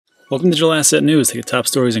Welcome to Digital Asset News. Take the top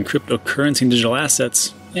stories in cryptocurrency and digital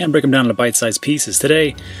assets and break them down into bite-sized pieces.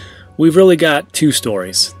 Today, we've really got two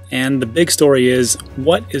stories. And the big story is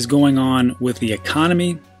what is going on with the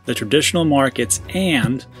economy, the traditional markets,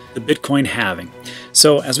 and the Bitcoin halving.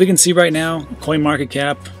 So as we can see right now,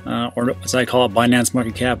 CoinMarketCap, or as I call it, Binance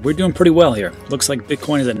Market Cap, we're doing pretty well here. Looks like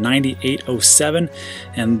Bitcoin is at 98.07,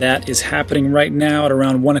 and that is happening right now at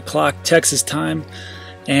around 1 o'clock Texas time.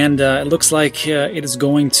 And it looks like it is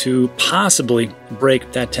going to possibly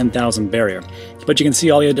break that 10,000 barrier. But you can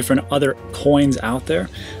see all the different other coins out there.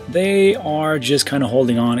 They are just kind of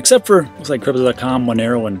holding on, except for, looks like Crypto.com,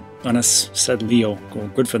 Monero, and Honest said Leo.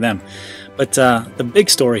 Good for them. But the big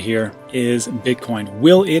story here is Bitcoin.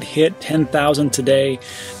 Will it hit 10,000 today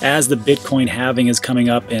as the Bitcoin halving is coming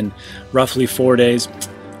up in roughly 4 days?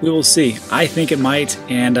 We will see. I think it might.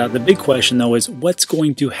 And the big question, though, is what's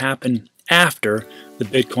going to happen after the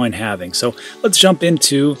Bitcoin halving. So let's jump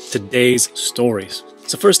into today's stories.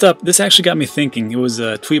 So first up, this actually got me thinking. It was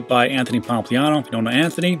a tweet by Anthony Pompliano. If you don't know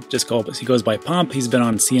Anthony, he goes by Pomp. He's been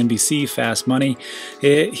on CNBC, Fast Money.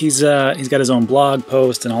 He's got his own blog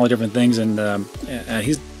post and all the different things, and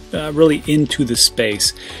he's really into the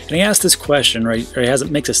space. And he asked this question, right? Or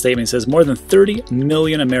makes a statement. He says, more than 30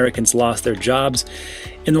 million Americans lost their jobs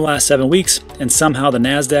in the last 7 weeks, and somehow the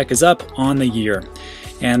NASDAQ is up on the year.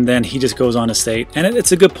 And then he just goes on to state, and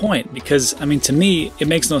it's a good point, because, I mean, to me, it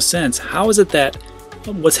makes no sense. How is it that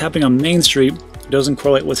what's happening on Main Street doesn't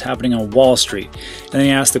correlate with what's happening on Wall Street? And then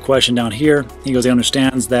he asks the question down here. He goes, he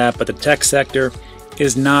understands that, but the tech sector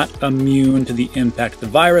is not immune to the impact of the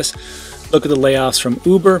virus. Look at the layoffs from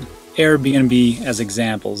Uber, Airbnb as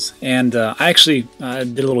examples. And I actually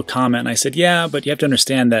did a little comment, and I said, yeah, but you have to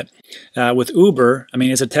understand that with Uber, I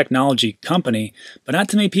mean, it's a technology company, but not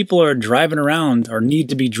too many people are driving around or need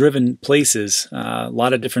to be driven places. A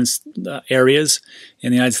lot of different areas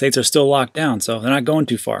in the United States are still locked down, so they're not going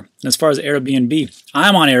too far. And as far as Airbnb,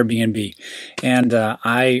 I'm on Airbnb, and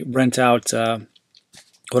I rent out one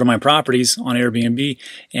of my properties on Airbnb,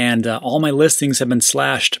 and all my listings have been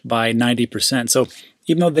slashed by 90%. So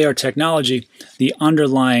even though they are technology, the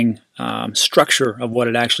underlying structure of what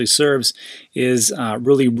it actually serves is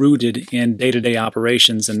really rooted in day-to-day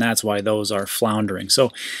operations, and that's why those are floundering.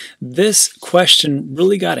 So this question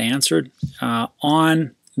really got answered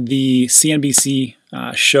on the CNBC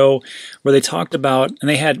show, where they talked about, and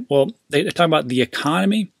they talked about the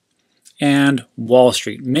economy and Wall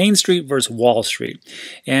Street, Main Street versus Wall Street.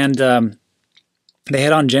 And they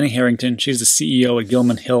had on Jenny Harrington. She's the CEO at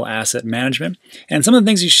Gilman Hill Asset Management. And some of the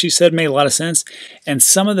things she said made a lot of sense. And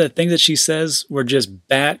some of the things that she says were just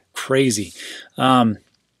bat crazy.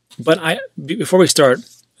 But before we start,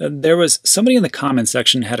 there was somebody in the comment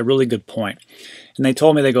section had a really good point. And they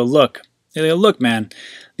told me, they go, look, man,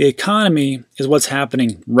 the economy is what's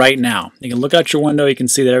happening right now. You can look out your window, you can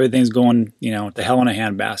see that everything's going, to hell in a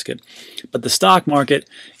handbasket. But the stock market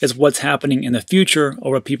is what's happening in the future,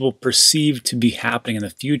 or what people perceive to be happening in the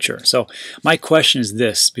future. So my question is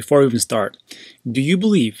this, before we even start. Do you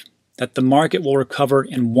believe that the market will recover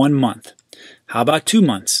in 1 month? How about 2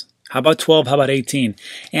 months? How about 12? How about 18?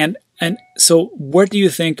 And so what do you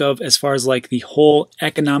think of as far as like the whole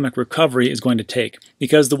economic recovery is going to take?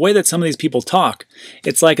 Because the way that some of these people talk,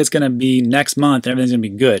 it's like it's going to be next month and everything's going to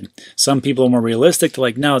be good. Some people are more realistic. They're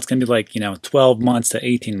like, no, it's going to be like, 12 months to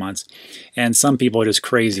 18 months. And some people are just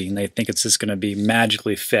crazy and they think it's just going to be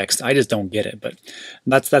magically fixed. I just don't get it. But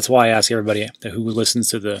that's why I ask everybody who listens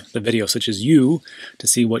to the video, such as you, to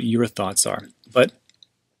see what your thoughts are. But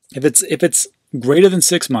if it's greater than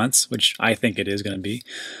 6 months, which I think it is going to be,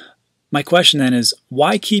 my question then is,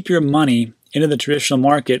 why keep your money into the traditional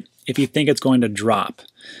market if you think it's going to drop?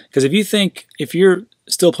 Because if you're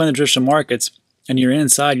still playing the traditional markets and you're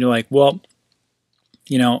inside, you're like, well,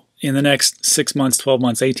 in the next 6 months, 12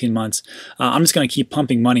 months, 18 months, I'm just going to keep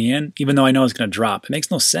pumping money in, even though I know it's going to drop. It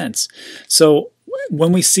makes no sense. So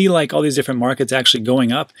when we see like all these different markets actually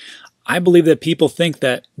going up, I believe that people think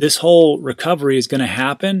that this whole recovery is going to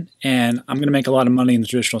happen and I'm going to make a lot of money in the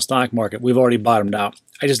traditional stock market. We've already bottomed out.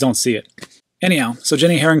 I just don't see it. Anyhow, so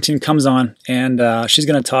Jenny Harrington comes on and she's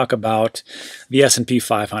going to talk about the S&P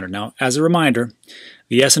 500. Now, as a reminder,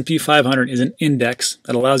 the S&P 500 is an index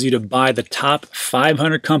that allows you to buy the top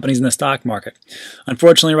 500 companies in the stock market.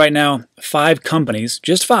 Unfortunately, right now, 5 companies,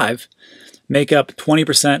 just 5, make up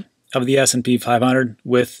 20% of the S&P 500,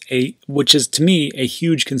 which is to me a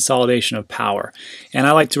huge consolidation of power. And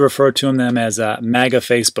I like to refer to them as MAGA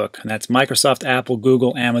Facebook, and that's Microsoft, Apple,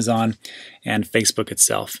 Google, Amazon, and Facebook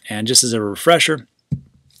itself. And just as a refresher,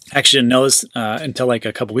 I actually didn't know this until like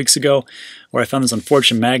a couple weeks ago, where I found this on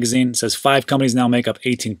Fortune magazine. It says 5 companies now make up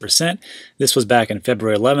 18%. This was back in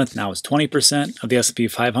February 11th. Now it's 20% of the S&P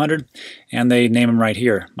 500. And they name them right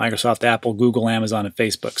here: Microsoft, Apple, Google, Amazon, and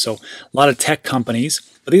Facebook. So a lot of tech companies.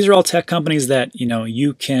 But these are all tech companies that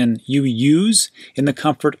you use in the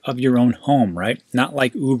comfort of your own home, right? Not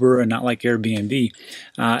like Uber and not like Airbnb,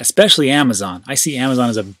 especially Amazon. I see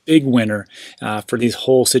Amazon as a big winner for these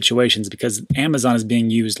whole situations because Amazon is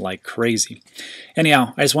being used like crazy.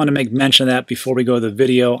 Anyhow, I just wanted to make mention of that before we go to the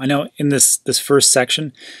video. I know in this first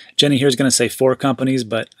section, Jenny here is going to say 4 companies,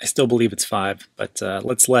 but I still believe it's 5. But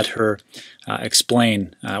let's let her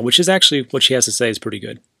explain, which is actually what she has to say is pretty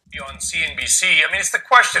good. On CNBC, I mean, it's the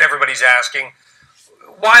question everybody's asking.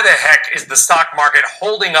 Why the heck is the stock market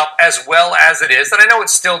holding up as well as it is? And I know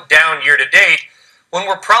it's still down year to date when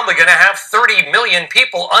we're probably going to have 30 million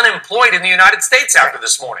people unemployed in the United States after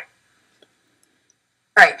this morning.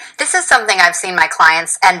 Right. This is something I've seen my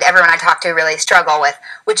clients and everyone I talk to really struggle with,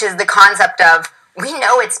 which is the concept of, we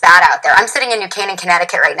know it's bad out there. I'm sitting in New Canaan,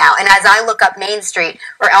 Connecticut right now, and as I look up Main Street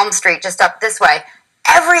or Elm Street just up this way,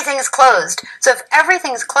 everything's closed. So if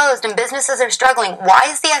everything's closed and businesses are struggling, why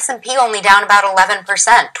is the S&P only down about 11%,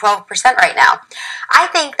 12% right now? I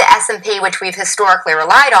think the S&P, which we've historically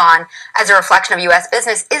relied on as a reflection of U.S.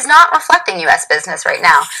 business, is not reflecting U.S. business right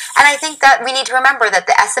now. And I think that we need to remember that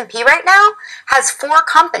the S&P right now has 4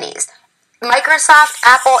 companies, Microsoft,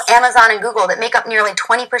 Apple, Amazon, and Google, that make up nearly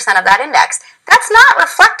 20% of that index. That's not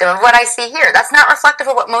reflective of what I see here. That's not reflective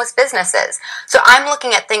of what most business is. So I'm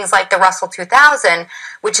looking at things like the Russell 2000,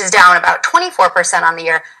 which is down about 24% on the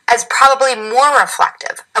year, as probably more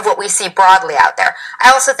reflective of what we see broadly out there. I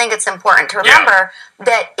also think it's important to remember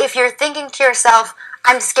that if you're thinking to yourself,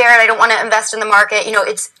 I'm scared, I don't want to invest in the market,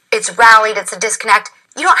 it's rallied, it's a disconnect,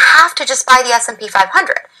 you don't have to just buy the S&P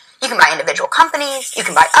 500. You can buy individual companies, you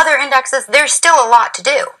can buy other indexes. There's still a lot to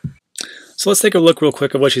do. So let's take a look real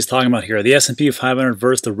quick at what she's talking about here. The S&P 500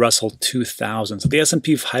 versus the Russell 2000. So the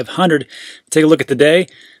S&P 500, take a look at today,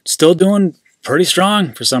 still pretty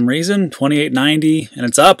strong for some reason, 2890, and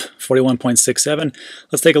it's up 41.67.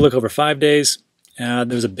 Let's take a look over 5 days. There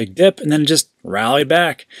was a big dip, and then it just rallied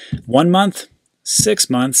back. 1 month, 6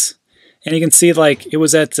 months, and you can see like it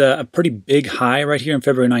was at a pretty big high right here on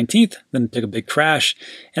February 19th, then took a big crash,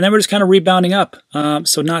 and then we're just kind of rebounding up,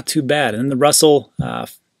 so not too bad. And then the Russell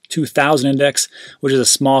 2000 index, which is a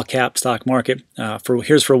small cap stock market,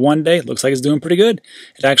 here's for 1 day, looks like it's doing pretty good.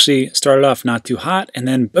 It actually started off not too hot, and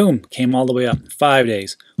then boom, came all the way up. 5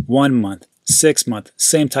 days, 1 month, 6 month,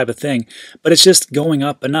 same type of thing, but it's just going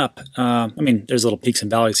up and up. I mean, there's little peaks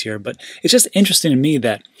and valleys here, but it's just interesting to me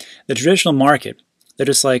that the traditional market, they're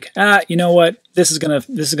just like, you know what? This is gonna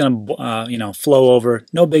flow over.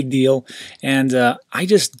 No big deal. And I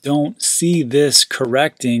just don't see this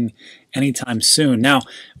correcting anytime soon. Now,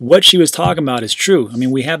 what she was talking about is true. I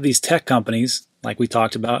mean, we have these tech companies, like we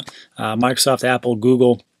talked about, Microsoft, Apple,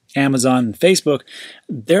 Google, Amazon, and Facebook.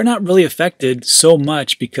 They're not really affected so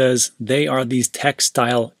much because they are these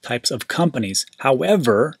textile types of companies.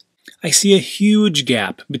 However, I see a huge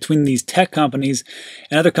gap between these tech companies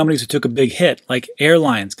and other companies who took a big hit, like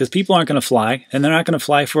airlines, because people aren't going to fly, and they're not going to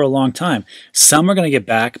fly for a long time. Some are going to get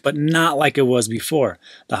back, but not like it was before.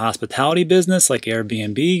 The hospitality business, like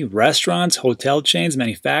Airbnb, restaurants, hotel chains,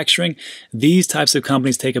 manufacturing, these types of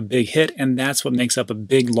companies take a big hit, and that's what makes up a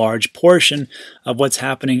big, large portion of what's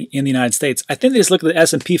happening in the United States. I think they just look at the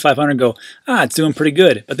S&P 500 and go, it's doing pretty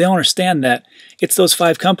good, but they don't understand that it's those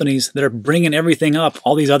 5 companies that are bringing everything up,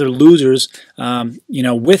 all these other losers,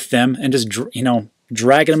 with them, and just,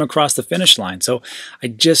 dragging them across the finish line. So I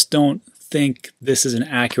just don't think this is an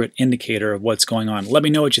accurate indicator of what's going on. Let me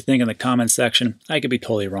know what you think in the comments section. I could be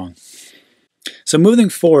totally wrong. So moving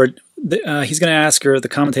forward, he's going to ask her, the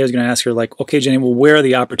commentator is going to ask her, like, okay, Jenny, well, where are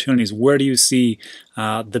the opportunities? Where do you see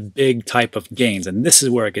the big type of gains? And this is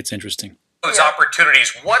where it gets interesting. Those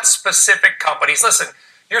opportunities, what specific companies? Listen,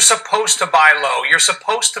 you're supposed to buy low. You're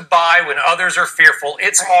supposed to buy when others are fearful.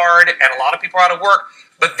 It's hard, and a lot of people are out of work.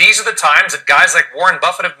 But these are the times that guys like Warren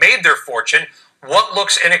Buffett have made their fortune. What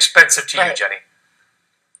looks inexpensive to you, Jenny?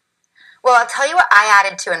 Well, I'll tell you what I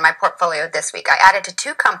added to in my portfolio this week. I added to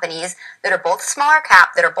 2 companies that are both smaller cap,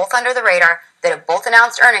 that are both under the radar, that have both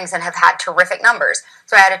announced earnings and have had terrific numbers.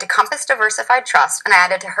 So I added to Compass Diversified Trust, and I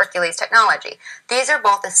added to Hercules Technology. These are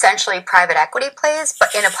both essentially private equity plays,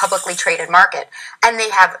 but in a publicly traded market. And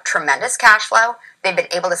they have tremendous cash flow. They've been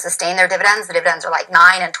able to sustain their dividends. The dividends are like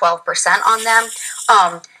 9 and 12% on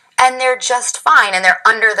them. And they're just fine, and they're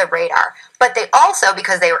under the radar. But they also,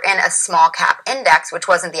 because they were in a small cap index, which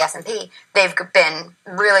wasn't the S&P, they've been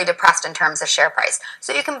really depressed in terms of share price.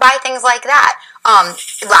 So you can buy things like that.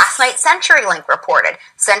 Last night, CenturyLink reported.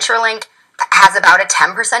 CenturyLink has about a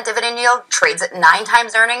 10% dividend yield, trades at 9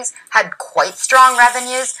 times earnings, had quite strong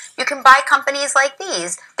revenues. You can buy companies like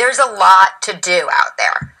these. There's a lot to do out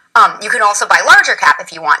there. You can also buy larger cap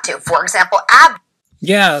if you want to. For example,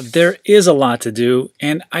 Yeah, there is a lot to do,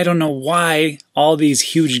 and I don't know why all these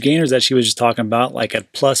huge gainers that she was just talking about, like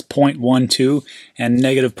at plus 0.12 and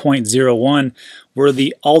negative 0.01, were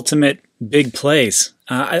the ultimate big plays.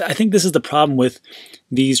 I think this is the problem with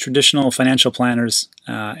these traditional financial planners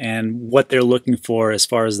and what they're looking for as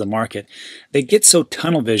far as the market. They get so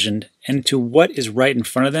tunnel visioned into what is right in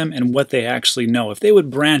front of them and what they actually know. If they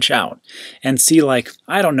would branch out and see, like,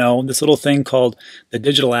 I don't know, this little thing called the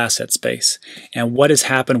digital asset space and what has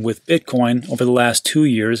happened with Bitcoin over the last 2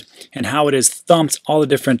 years and how it has thumped all the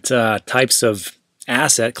different types of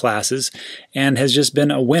asset classes and has just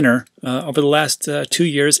been a winner over the last 2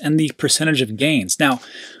 years, and the percentage of gains. Now,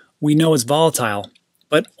 we know it's volatile,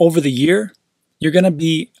 but over the year, you're going to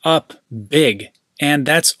be up big, and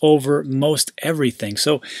that's over most everything.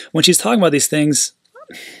 So when she's talking about these things,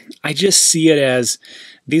 I just see it as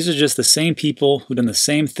these are just the same people who've done the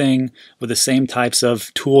same thing with the same types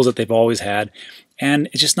of tools that they've always had, and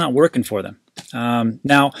it's just not working for them.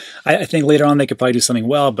 Now, I think later on they could probably do something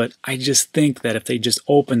well, but I just think that if they just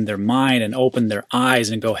open their mind and open their eyes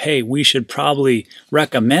and go, hey, we should probably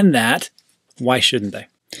recommend that, why shouldn't they?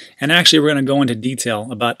 And actually, we're going to go into detail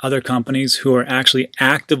about other companies who are actually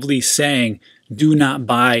actively saying, do not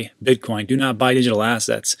buy Bitcoin, do not buy digital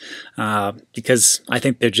assets, because I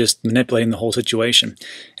think they're just manipulating the whole situation.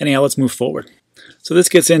 Anyhow, let's move forward. So this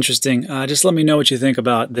gets interesting. Just let me know what you think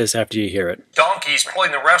about this after you hear it. Donkeys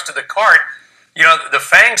pulling the rest of the cart. You know, the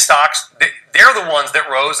FANG stocks, they're the ones that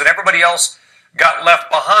rose and everybody else got left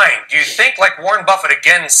behind. Do you think, like Warren Buffett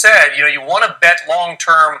again said, you want to bet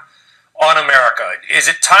long-term on America? Is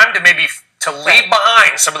it time to maybe to leave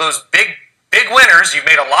behind some of those big winners you've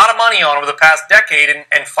made a lot of money on over the past decade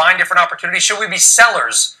and find different opportunities? Should we be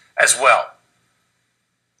sellers as well?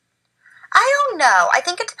 I don't know. I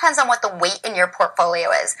think it depends on what the weight in your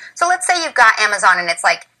portfolio is. So let's say you've got Amazon and it's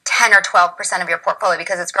like 10 or 12% of your portfolio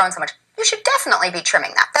because it's grown so much. You should definitely be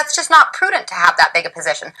trimming that. That's just not prudent to have that big a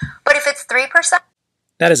position. But if it's 3%...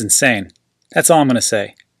 That is insane. That's all I'm going to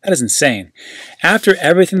say. That is insane. After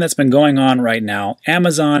everything that's been going on right now,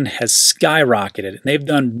 Amazon has skyrocketed. They've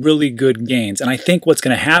done really good gains. And I think what's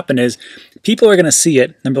going to happen is people are going to see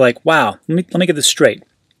it and be like, wow, let me get this straight.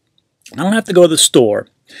 I don't have to go to the store,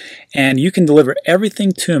 and you can deliver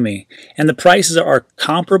everything to me, and the prices are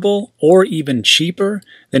comparable or even cheaper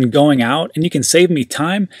than going out, and you can save me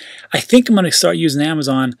time. I think I'm going to start using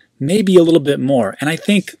Amazon maybe a little bit more, and I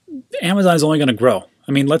think Amazon is only going to grow.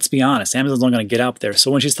 I mean, let's be honest, Amazon's only going to get out there.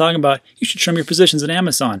 So when she's talking about you should trim your positions in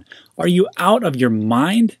Amazon, are you out of your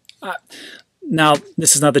mind? Now,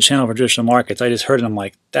 this is not the channel for traditional markets. I just heard it and I'm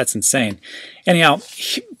like, that's insane. Anyhow,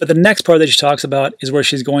 but the next part that she talks about is where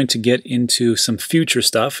she's going to get into some future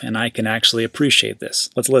stuff, and I can actually appreciate this.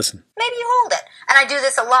 Let's listen. Maybe you hold it. And I do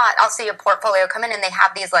this a lot. I'll see a portfolio come in and they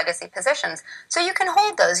have these legacy positions. So you can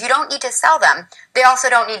hold those. You don't need to sell them. They also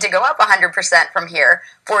don't need to go up 100% from here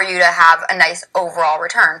for you to have a nice overall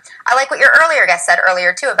return. I like what your earlier guest said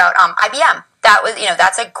earlier too about IBM. That was,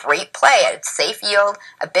 that's a great play. It's safe yield,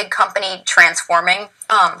 a big company transforming.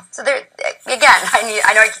 So there, again,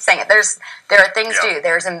 I know I keep saying it. There are things to do.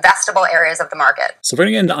 There's investable areas of the market. So we're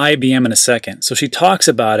going to get into IBM in a second. So she talks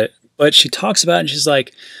about it, but she talks about it and she's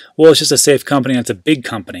like, well, it's just a safe company and it's a big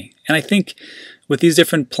company. And I think with these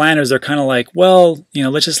different planners, they're kind of like, well,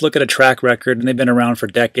 let's just look at a track record and they've been around for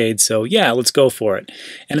decades. So yeah, let's go for it.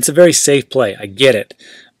 And it's a very safe play. I get it.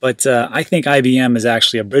 But I think IBM is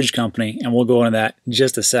actually a bridge company, and we'll go into that in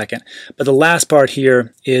just a second. But the last part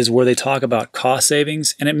here is where they talk about cost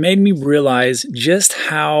savings, and it made me realize just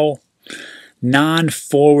how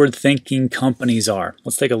non-forward-thinking companies are.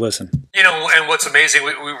 Let's take a listen. And what's amazing,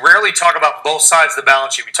 we rarely talk about both sides of the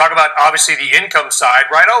balance sheet. We talk about, obviously, the income side,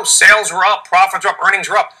 right? Oh, sales were up, profits were up, earnings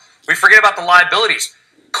were up. We forget about the liabilities.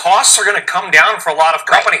 Costs are going to come down for a lot of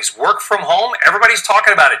companies. Work from home, everybody's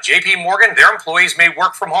talking about it. JP Morgan, their employees may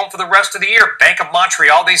work from home for the rest of the year. Bank of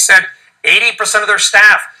Montreal, they said 80% of their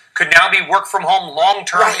staff could now be work from home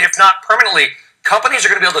long-term, if not permanently. Companies are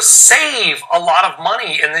going to be able to save a lot of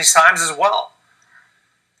money in these times as well.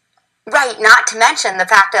 Right, not to mention the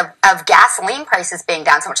fact of gasoline prices being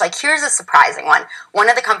down so much. Like, here's a surprising one. One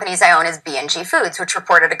of the companies I own is B&G Foods, which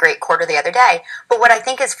reported a great quarter the other day. But what I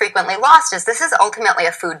think is frequently lost is this is ultimately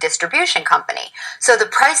a food distribution company. So the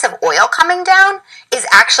price of oil coming down is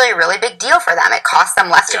actually a really big deal for them. It costs them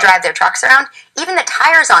less to drive their trucks around. Even the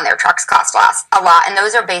tires on their trucks cost a lot, and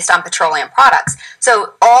those are based on petroleum products.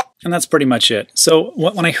 So And that's pretty much it. So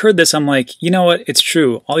when I heard this, I'm like, you know what? It's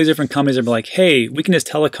true. All these different companies are like, hey, we can just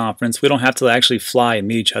teleconference. We don't have to actually fly and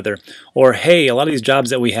meet each other. Or, hey, a lot of these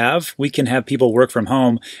jobs that we have, we can have people work from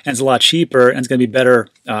home, and it's a lot cheaper, and it's going to be better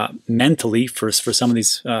mentally for some of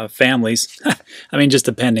these families. I mean, just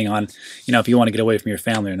depending on, if you want to get away from your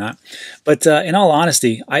family or not. But in all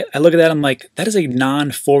honesty, I look at that, I'm like, that is a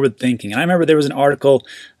non-forward thinking. And I remember there was an article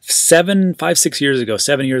 7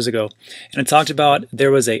 years ago, and it talked about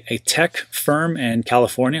there was a tech firm in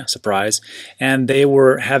California, surprise, and they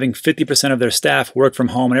were having 50% of their staff work from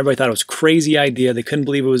home, and everybody thought it was a crazy idea. They couldn't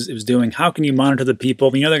believe it was doing. How can you monitor the people?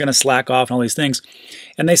 They're going to slack off and all these things.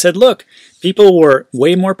 And they said, look, people were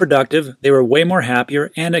way more productive, they were way more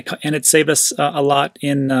happier, and it saved us a lot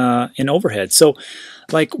in overhead. So,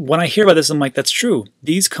 like, when I hear about this, I'm like, that's true.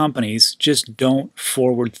 These companies just don't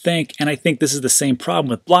forward think, and I think this is the same problem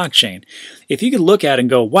with blockchain. If you could look at it and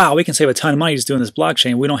go, wow, we can save a ton of money just doing this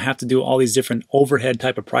blockchain, we don't have to do all these different overhead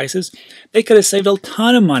type of prices, they could have saved a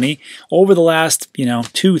ton of money over the last,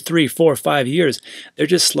 2, 3, 4, 5 years. They're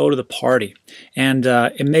just slow to the party. And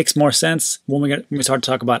it makes more sense when we start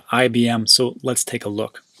to talk about IBM, so let's take a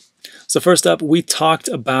look. So first up, we talked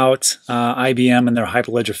about IBM and their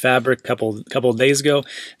Hyperledger Fabric a couple of days ago.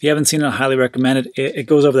 If you haven't seen it, I highly recommend it. It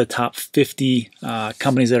goes over the top 50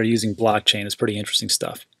 companies that are using blockchain. It's pretty interesting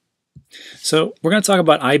stuff. So we're going to talk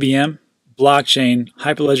about IBM, blockchain,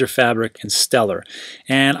 Hyperledger Fabric, and Stellar.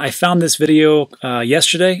 And I found this video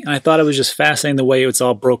yesterday, and I thought it was just fascinating the way it's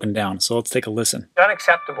all broken down. So let's take a listen. It's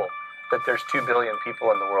unacceptable that there's 2 billion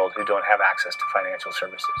people in the world who don't have access to financial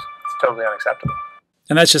services. It's totally unacceptable.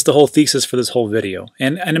 And that's just the whole thesis for this whole video.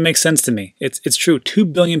 And it makes sense to me. It's true. 2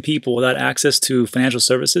 billion people without access to financial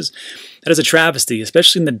services. That is a travesty,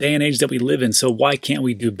 especially in the day and age that we live in. So why can't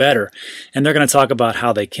we do better? And they're going to talk about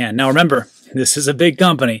how they can. Now remember, this is a big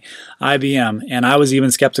company, IBM, and I was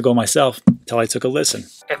even skeptical myself until I took a listen.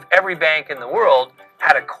 If every bank in the world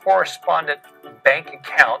had a correspondent bank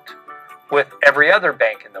account with every other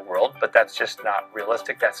bank in the world, but that's just not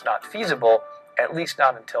realistic, that's not feasible, at least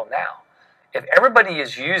not until now. If everybody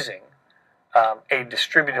is using a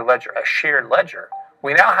distributed ledger, a shared ledger,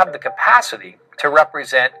 we now have the capacity to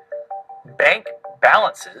represent bank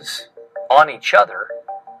balances on each other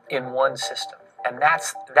in one system. And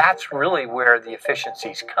that's really where the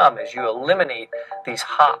efficiencies come, as you eliminate these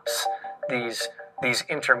hops, these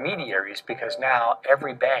intermediaries, because now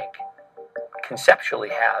every bank conceptually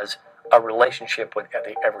has a relationship with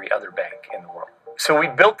every other bank in the world. So we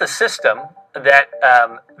built the system that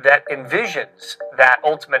envisions that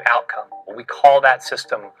ultimate outcome. We call that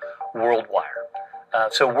system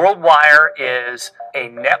WorldWire. So WorldWire is a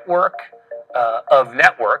network of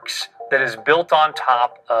networks that is built on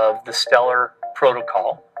top of the Stellar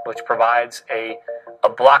protocol, which provides a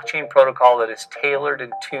blockchain protocol that is tailored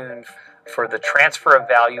and tuned for the transfer of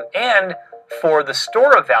value and for the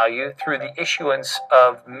store of value through the issuance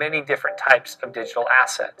of many different types of digital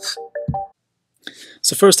assets.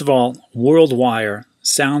 So first of all, WorldWire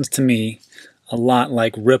sounds to me a lot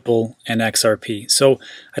like Ripple and XRP. So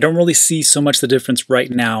I don't really see so much the difference right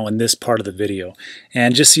now in this part of the video.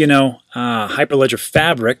 And just so you know, Hyperledger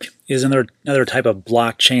Fabric is another type of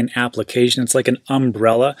blockchain application. It's like an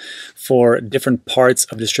umbrella for different parts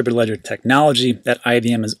of distributed ledger technology that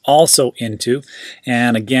IBM is also into.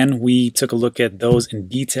 And again, we took a look at those in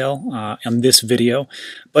detail in this video.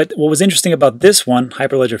 But what was interesting about this one,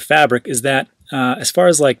 Hyperledger Fabric, is that as far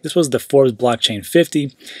as this was the Forbes Blockchain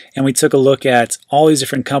 50, and we took a look at all these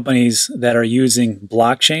different companies that are using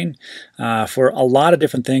blockchain for a lot of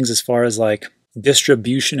different things as far as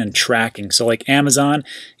distribution and tracking. So like Amazon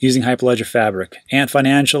using Hyperledger Fabric, Ant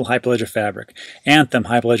Financial, Hyperledger Fabric, Anthem,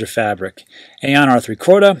 Hyperledger Fabric, Aeon R3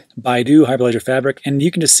 Corda, Baidu, Hyperledger Fabric, and you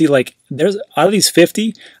can just see there's out of these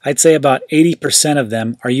 50, I'd say about 80% of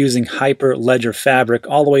them are using Hyperledger Fabric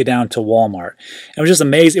all the way down to Walmart. And it was just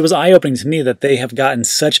amazing. It was eye-opening to me that they have gotten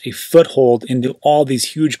such a foothold into all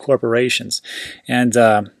these huge corporations. And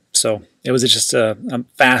so it was just a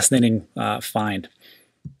fascinating find.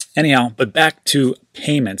 Anyhow, but back to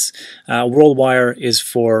payments. WorldWire is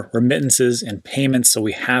for remittances and payments, so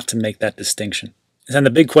we have to make that distinction. And the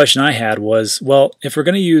big question I had was, well, if we're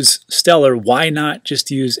going to use Stellar, why not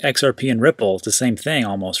just use XRP and Ripple? It's the same thing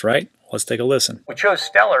almost, right? Let's take a listen. We chose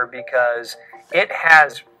Stellar because it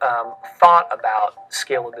has thought about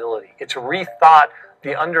scalability. It's rethought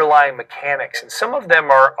the underlying mechanics, and some of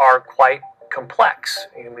them are quite complex.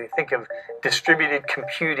 When you think of distributed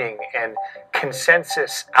computing and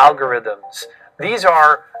consensus algorithms, these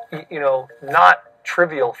are, not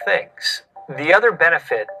trivial things. The other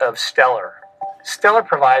benefit of Stellar Stellar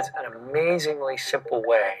provides an amazingly simple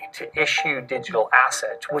way to issue digital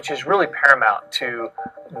assets, which is really paramount to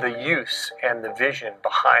the use and the vision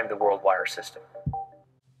behind the WorldWire system.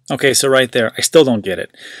 Okay, so right there, I still don't get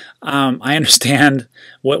it. I understand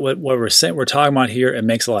what we're saying, we're talking about here. It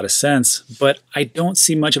makes a lot of sense, but I don't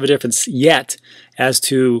see much of a difference yet as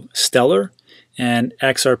to Stellar and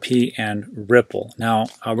XRP and Ripple. Now,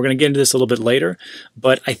 we're going to get into this a little bit later,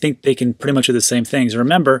 but I think they can pretty much do the same things.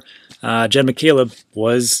 Remember, Jed McCaleb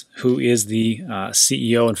who is the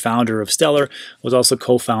CEO and founder of Stellar, was also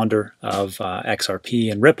co-founder of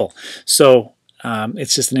XRP and Ripple. So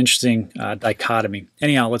it's just an interesting dichotomy.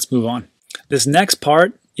 Anyhow, let's move on. This next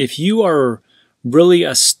part, if you are really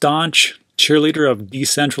a staunch cheerleader of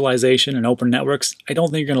decentralization and open networks, I don't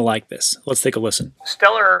think you're going to like this. Let's take a listen.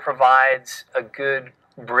 Stellar provides a good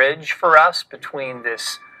bridge for us between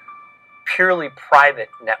this purely private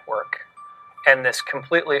network and this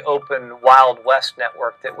completely open Wild West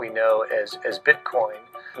network that we know as Bitcoin,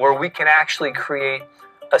 where we can actually create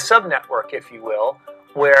a subnetwork, if you will,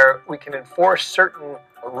 where we can enforce certain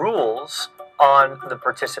rules on the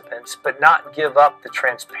participants, but not give up the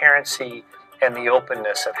transparency and the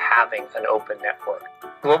openness of having an open network.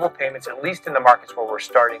 Global payments, at least in the markets where we're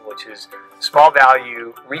starting, which is small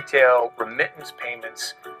value, retail, remittance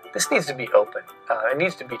payments, this needs to be open. It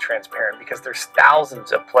needs to be transparent because there's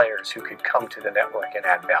thousands of players who could come to the network and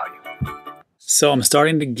add value. So I'm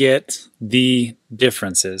starting to get the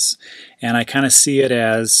differences, and I kind of see it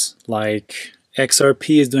as like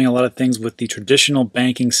XRP is doing a lot of things with the traditional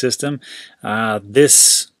banking system.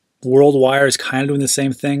 This WorldWire is kind of doing the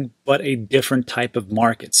same thing, but a different type of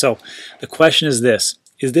market. So the question is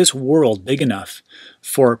this world big enough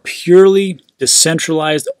for purely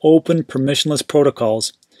decentralized, open, permissionless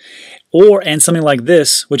protocols, and something like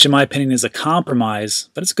this, which in my opinion is a compromise,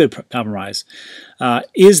 but it's a good compromise.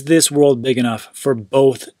 Is this world big enough for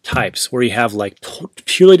both types, where you have like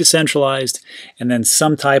purely decentralized and then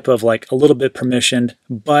some type of like a little bit permissioned,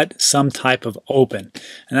 but some type of open?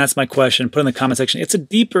 And that's my question. Put in the comment section. It's a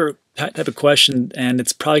deeper type of question, and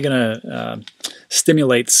it's probably going to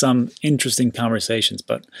stimulate some interesting conversations,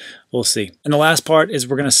 but we'll see. And the last part is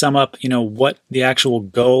we're going to sum up, what the actual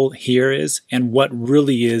goal here is and what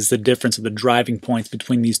really is the difference of the driving points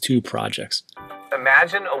between these two projects.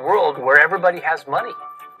 Imagine a world where everybody has money.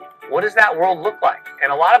 What does that world look like?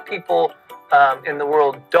 And a lot of people in the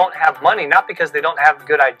world don't have money, not because they don't have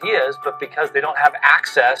good ideas, but because they don't have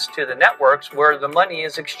access to the networks where the money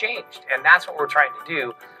is exchanged. And that's what we're trying to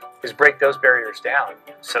do, is break those barriers down.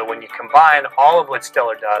 So when you combine all of what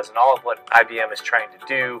Stellar does and all of what IBM is trying to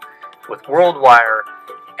do with WorldWire,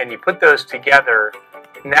 and you put those together,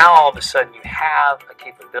 now all of a sudden you have a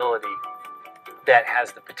capability that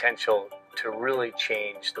has the potential to really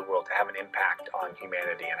change the world, to have an impact on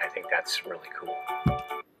humanity, and I think that's really cool.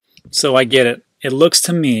 So I get it. It looks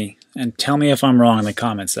to me, and tell me if I'm wrong in the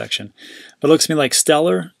comment section, but it looks to me like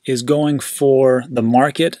Stellar is going for the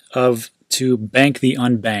market to bank the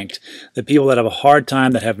unbanked, the people that have a hard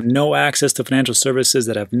time, that have no access to financial services,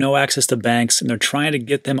 that have no access to banks, and they're trying to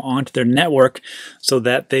get them onto their network so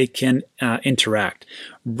that they can interact.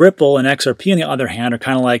 Ripple and XRP, on the other hand, are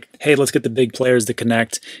kind of like, hey, let's get the big players to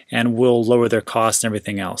connect and we'll lower their costs and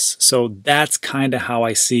everything else. So that's kind of how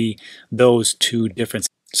I see those two differences.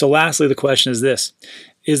 So lastly, the question is this: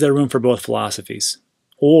 is there room for both philosophies?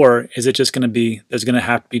 Or is it just going to be, there's going to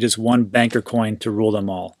have to be just one banker coin to rule them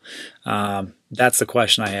all? That's the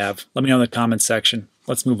question I have. Let me know in the comments section.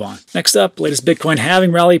 Let's move on. Next up, latest Bitcoin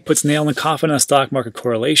halving rally puts nail in the coffin on a stock market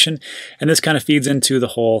correlation, and this kind of feeds into the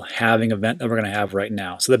whole halving event that we're going to have right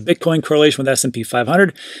now. So the Bitcoin correlation with S&P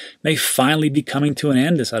 500 may finally be coming to an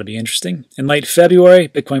end. This ought to be interesting. In late February,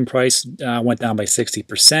 Bitcoin price went down by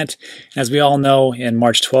 60%. As we all know, in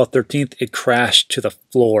March 12th, 13th, it crashed to the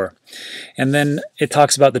floor. And then it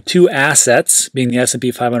talks about the two assets, being the S&P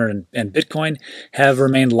 500 and Bitcoin, have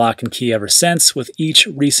remained lock and key ever since, with each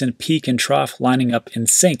recent peak and trough lining up in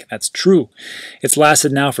sync. That's true. It's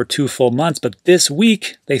lasted now for 2 full months, but this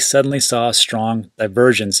week they suddenly saw a strong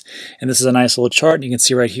divergence. And this is a nice little chart. You can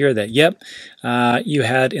see right here that, yep, you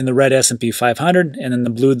had in the red S&P 500 and in the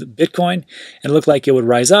blue the Bitcoin. And it looked like it would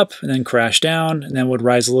rise up and then crash down and then would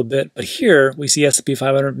rise a little bit. But here we see S&P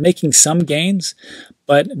 500 making some gains,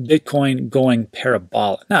 but Bitcoin going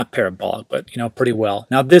parabolic. Not parabolic, but pretty well.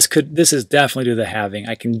 Now this is definitely due to the halving.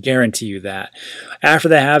 I can guarantee you that. After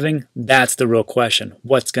the halving, that's the real question.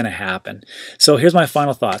 What's going to happen? So here's my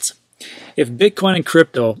final thoughts. if Bitcoin and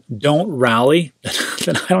crypto don't rally,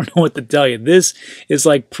 then I don't know what to tell you. This is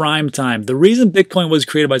like prime time. The reason Bitcoin was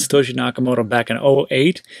created by Satoshi Nakamoto back in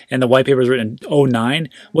 2008 and the white paper was written in 2009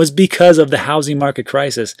 was because of the housing market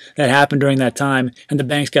crisis that happened during that time, and the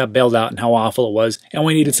banks got bailed out and how awful it was, and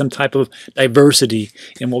we needed some type of diversity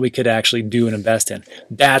in what we could actually do and invest in.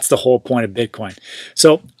 That's the whole point of Bitcoin.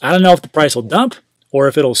 So I don't know if the price will dump or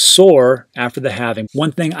if it'll soar after the halving.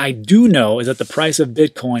 One thing I do know is that the price of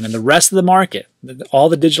Bitcoin and the rest of the market, all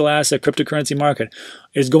the digital asset, cryptocurrency market,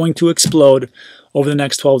 is going to explode over the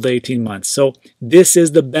next 12 to 18 months. So this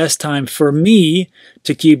is the best time for me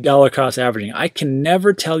to keep dollar cost averaging. I can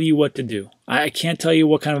never tell you what to do. I can't tell you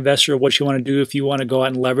what kind of investor or what you want to do if you want to go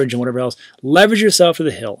out and leverage and whatever else. Leverage yourself to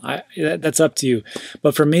the hill. That's up to you.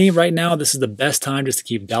 But for me right now, this is the best time just to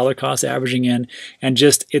keep dollar cost averaging in, and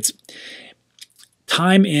just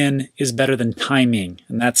time in is better than timing,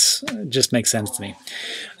 and that's just makes sense to me.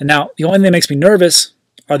 And now, the only thing that makes me nervous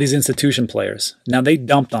are these institution players. Now, they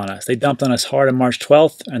dumped on us. They dumped on us hard on March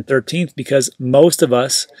 12th and 13th because most of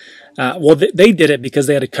us, they did it because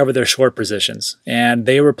they had to cover their short positions, and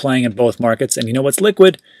they were playing in both markets. And you know what's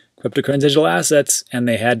liquid? Cryptocurrency digital assets, and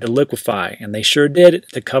they had to liquefy, and they sure did,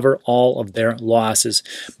 to cover all of their losses.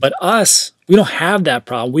 But us, we don't have that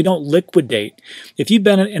problem. We don't liquidate. If you've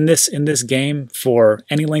been in this game for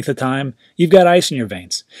any length of time, you've got ice in your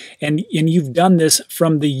veins, and you've done this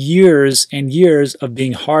from the years and years of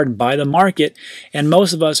being hardened by the market. And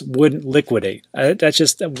most of us wouldn't liquidate. That's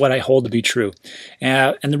just what I hold to be true.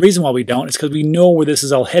 And the reason why we don't is because we know where this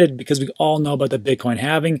is all headed, because we all know about the Bitcoin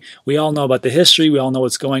halving. We all know about the history. We all know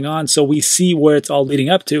what's going on. So we see where it's all leading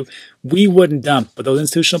up to. We wouldn't dump, but those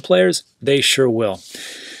institutional players, they sure will.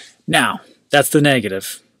 Now, that's the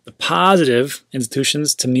negative. The positive,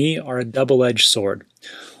 institutions to me are a double-edged sword.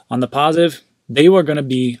 On the positive, they were going to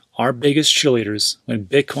be our biggest cheerleaders when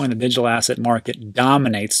Bitcoin, the digital asset market,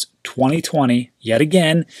 dominates 2020 yet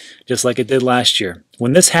again, just like it did last year.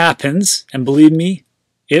 When this happens, and believe me,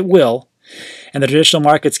 it will, and the traditional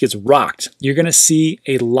markets gets rocked, you're going to see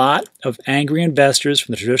a lot of angry investors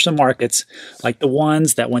from the traditional markets, like the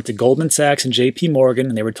ones that went to Goldman Sachs and JP Morgan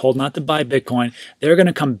and they were told not to buy Bitcoin. They're going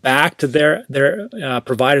to come back to their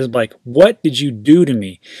providers and be like, what did you do to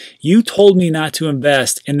me? You told me not to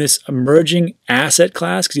invest in this emerging asset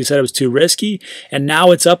class because you said it was too risky, and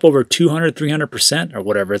now it's up over 200, 300% or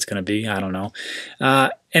whatever it's going to be. I don't know.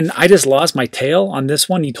 And I just lost my tail on this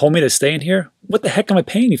one. You told me to stay in here. What the heck am I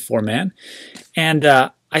paying you for, man? And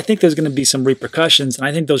I think there's going to be some repercussions, and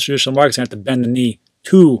I think those traditional markets are going to have to bend the knee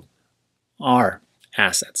to our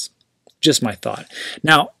assets. Just my thought.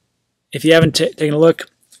 Now, if you haven't taken a look,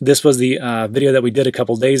 this was the video that we did a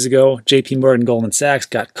couple days ago. JP Morgan and Goldman Sachs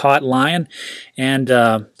got caught lying, and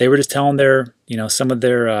they were just telling some of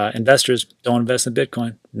their investors, don't invest in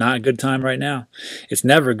Bitcoin. Not a good time right now. It's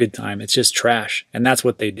never a good time. It's just trash, and that's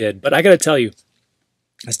what they did. But I got to tell you,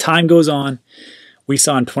 as time goes on, we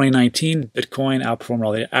saw in 2019, Bitcoin outperformed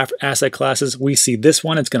all the asset classes. We see this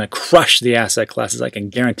one, it's going to crush the asset classes. I can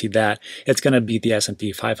guarantee that. It's going to beat the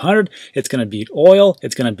S&P 500. It's going to beat oil.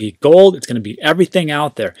 It's going to beat gold. It's going to beat everything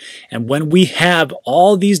out there. And when we have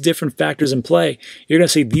all these different factors in play, you're going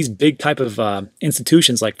to see these big type of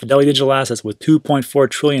institutions like Fidelity Digital Assets with 2.4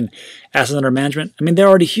 trillion assets under management. I mean, they're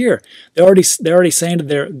already here. They're already saying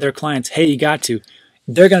to their clients, hey, you got to.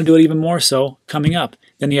 They're going to do it even more so coming up.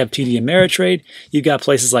 Then you have TD Ameritrade. You've got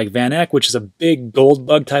places like Van Eck, which is a big gold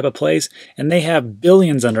bug type of place, and they have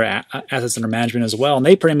billions under assets under management as well. And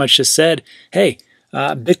they pretty much just said, hey,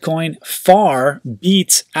 Bitcoin far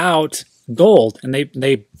beats out gold. And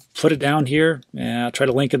they put it down here. I'll try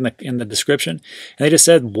to link it in the description. And they just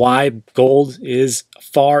said why gold is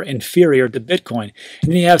far inferior to Bitcoin.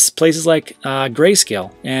 And then you have places like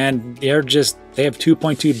Grayscale, and they have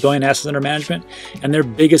 2.2 billion assets under management, and their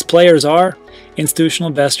biggest players are institutional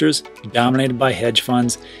investors dominated by hedge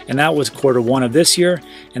funds. And that was Q1 of this year,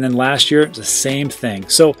 and then last year it was the same thing.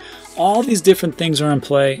 So all these different things are in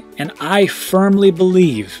play, and I firmly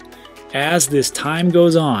believe as this time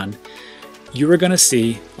goes on, you are going to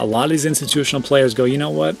see a lot of these institutional players go, you know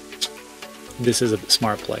what, this is a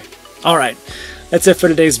smart play. All right, that's it for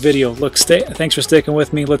today's video. Look, thanks for sticking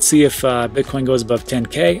with me. Let's see if Bitcoin goes above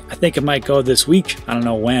 10K. I think it might go this week. I don't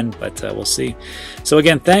know when, but we'll see. So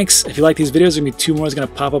again, thanks. If you like these videos, there's going to be 2 more that's going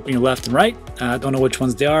to pop up on your left and right. Don't know which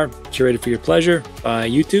ones they are. Curated for your pleasure by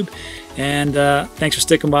YouTube. And thanks for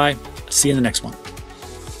sticking by. See you in the next one.